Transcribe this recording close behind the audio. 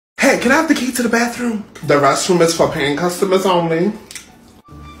Hey, can I have the key to the bathroom? The restroom is for paying customers only.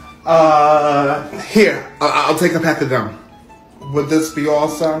 Here, I'll take a pack of gum. Would this be all,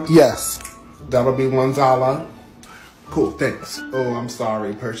 sir? Yes. That'll be $1. Cool, thanks. Oh, I'm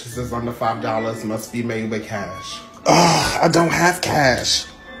sorry. Purchases under $5 must be made with cash. I don't have cash.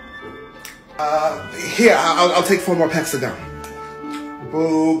 Here, I'll take 4 more packs of gum.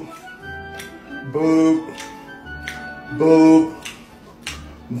 Boop. Boop. Boop.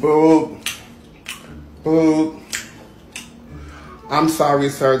 Boop. Boop. I'm sorry,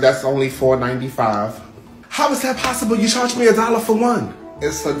 sir. That's only $4.95. How is that possible? You charged me $1 for one.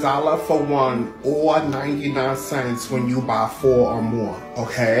 It's $1 for one or 99 cents when you buy 4 or more.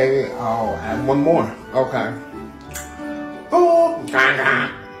 Okay, I'll add 1 more. Okay. Boop.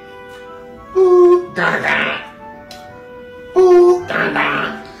 Gaga. Boop. Gaga. Boop.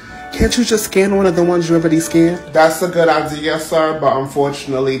 Gaga. Can't you just scan one of the ones you already scanned? That's a good idea, sir, but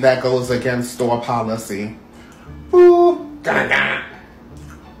unfortunately that goes against store policy. Boop. Gaga.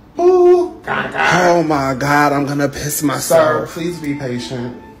 Ooh, oh my God, I'm gonna piss myself. Sir, please be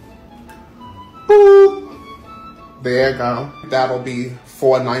patient. Boop. There you go. That'll be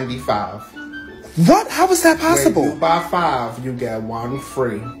 $4.95. What? How is that possible? When you buy 5, you get 1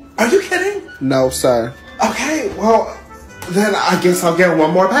 free. Are you kidding? No, sir. Okay, well, then I guess I'll get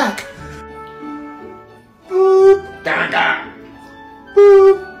 1 more pack. Boop. Gaga.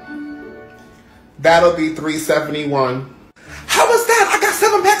 Boop. That'll be $3.71. How is that? I got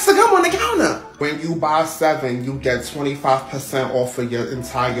 7 packs of gum on the counter. When you buy 7, you get 25% off of your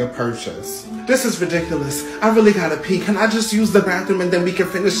entire purchase. This is ridiculous. I really gotta pee. Can I just use the bathroom and then we can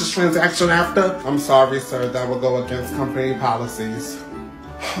finish this transaction after? I'm sorry, sir. That will go against company policies.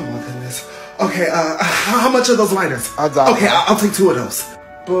 Oh my goodness. Okay, how much are those lighters? $1. Okay, I'll take 2 of those.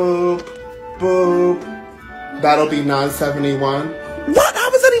 Boop, boop. That'll be $9.71. What?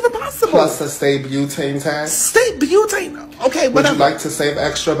 How is that even possible? Plus a state butane tax. State butane? Okay, whatever. Would you like to save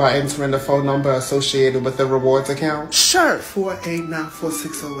extra by entering the phone number associated with the rewards account? Sure.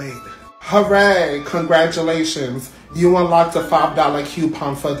 4894608. Hooray! Congratulations. You unlocked a $5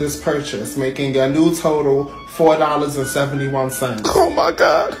 coupon for this purchase, making your new total $4.71. Oh my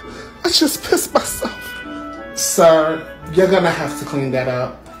God. I just pissed myself. Sir, you're gonna have to clean that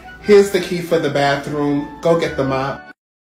up. Here's the key for the bathroom. Go get the mop.